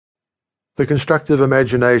The constructive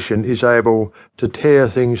imagination is able to tear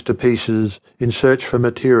things to pieces in search for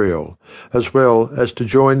material, as well as to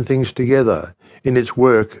join things together in its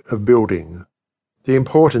work of building. The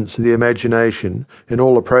importance of the imagination in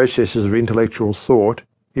all the processes of intellectual thought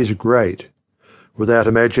is great. Without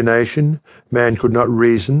imagination, man could not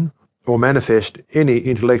reason or manifest any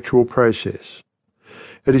intellectual process.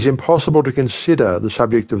 It is impossible to consider the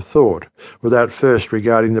subject of thought without first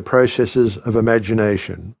regarding the processes of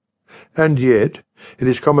imagination. And yet, it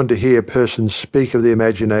is common to hear persons speak of the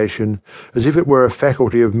imagination as if it were a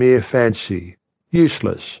faculty of mere fancy,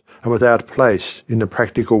 useless and without place in the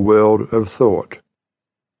practical world of thought.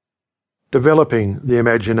 Developing the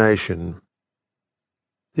imagination.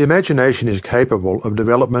 The imagination is capable of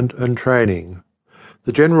development and training.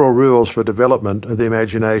 The general rules for development of the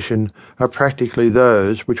imagination are practically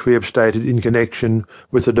those which we have stated in connection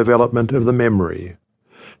with the development of the memory.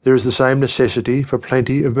 There is the same necessity for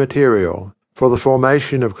plenty of material, for the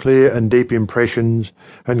formation of clear and deep impressions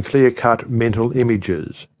and clear-cut mental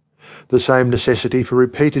images, the same necessity for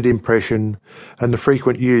repeated impression and the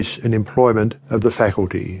frequent use and employment of the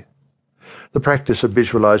faculty. The practice of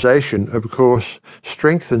visualization, of course,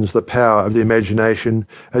 strengthens the power of the imagination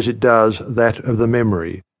as it does that of the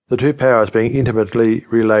memory, the two powers being intimately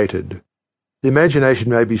related. The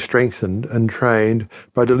imagination may be strengthened and trained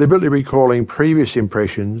by deliberately recalling previous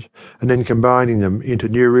impressions and then combining them into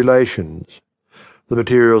new relations. The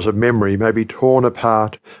materials of memory may be torn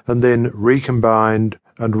apart and then recombined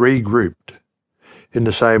and regrouped. In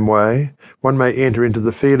the same way, one may enter into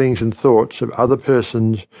the feelings and thoughts of other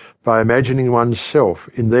persons by imagining oneself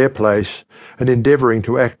in their place and endeavouring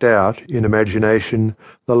to act out in imagination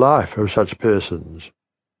the life of such persons.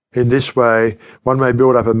 In this way, one may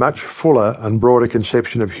build up a much fuller and broader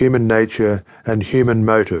conception of human nature and human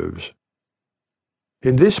motives.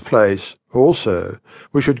 In this place, also,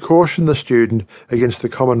 we should caution the student against the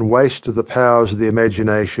common waste of the powers of the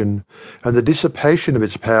imagination and the dissipation of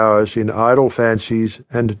its powers in idle fancies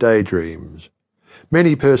and daydreams.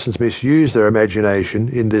 Many persons misuse their imagination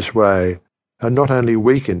in this way, and not only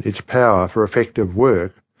weaken its power for effective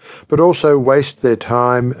work, but also waste their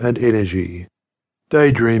time and energy.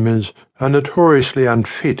 Daydreamers are notoriously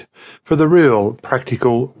unfit for the real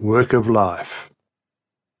practical work of life.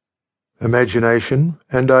 Imagination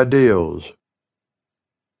and ideals.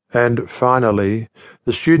 And finally,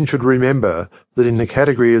 the student should remember that in the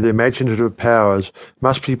category of the imaginative powers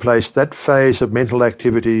must be placed that phase of mental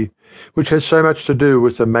activity which has so much to do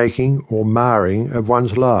with the making or marring of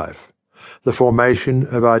one's life, the formation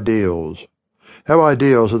of ideals. Our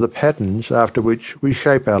ideals are the patterns after which we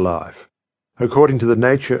shape our life. According to the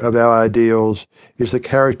nature of our ideals is the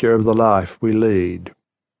character of the life we lead.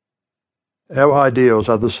 Our ideals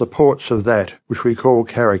are the supports of that which we call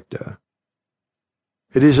character.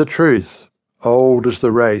 It is a truth, old as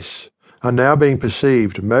the race, and now being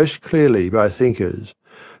perceived most clearly by thinkers,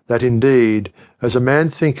 that indeed, as a man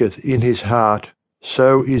thinketh in his heart,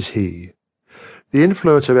 so is he. The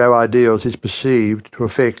influence of our ideals is perceived to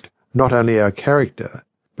affect not only our character,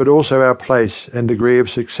 but also our place and degree of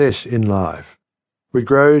success in life. We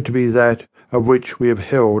grow to be that of which we have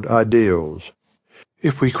held ideals.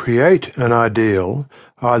 If we create an ideal,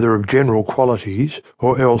 either of general qualities,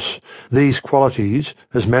 or else these qualities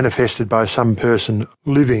as manifested by some person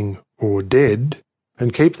living or dead,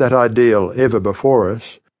 and keep that ideal ever before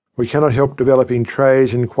us, we cannot help developing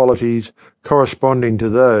traits and qualities corresponding to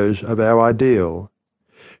those of our ideal.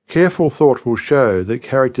 Careful thought will show that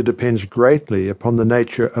character depends greatly upon the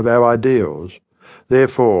nature of our ideals.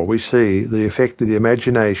 Therefore we see the effect of the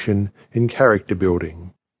imagination in character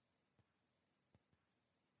building.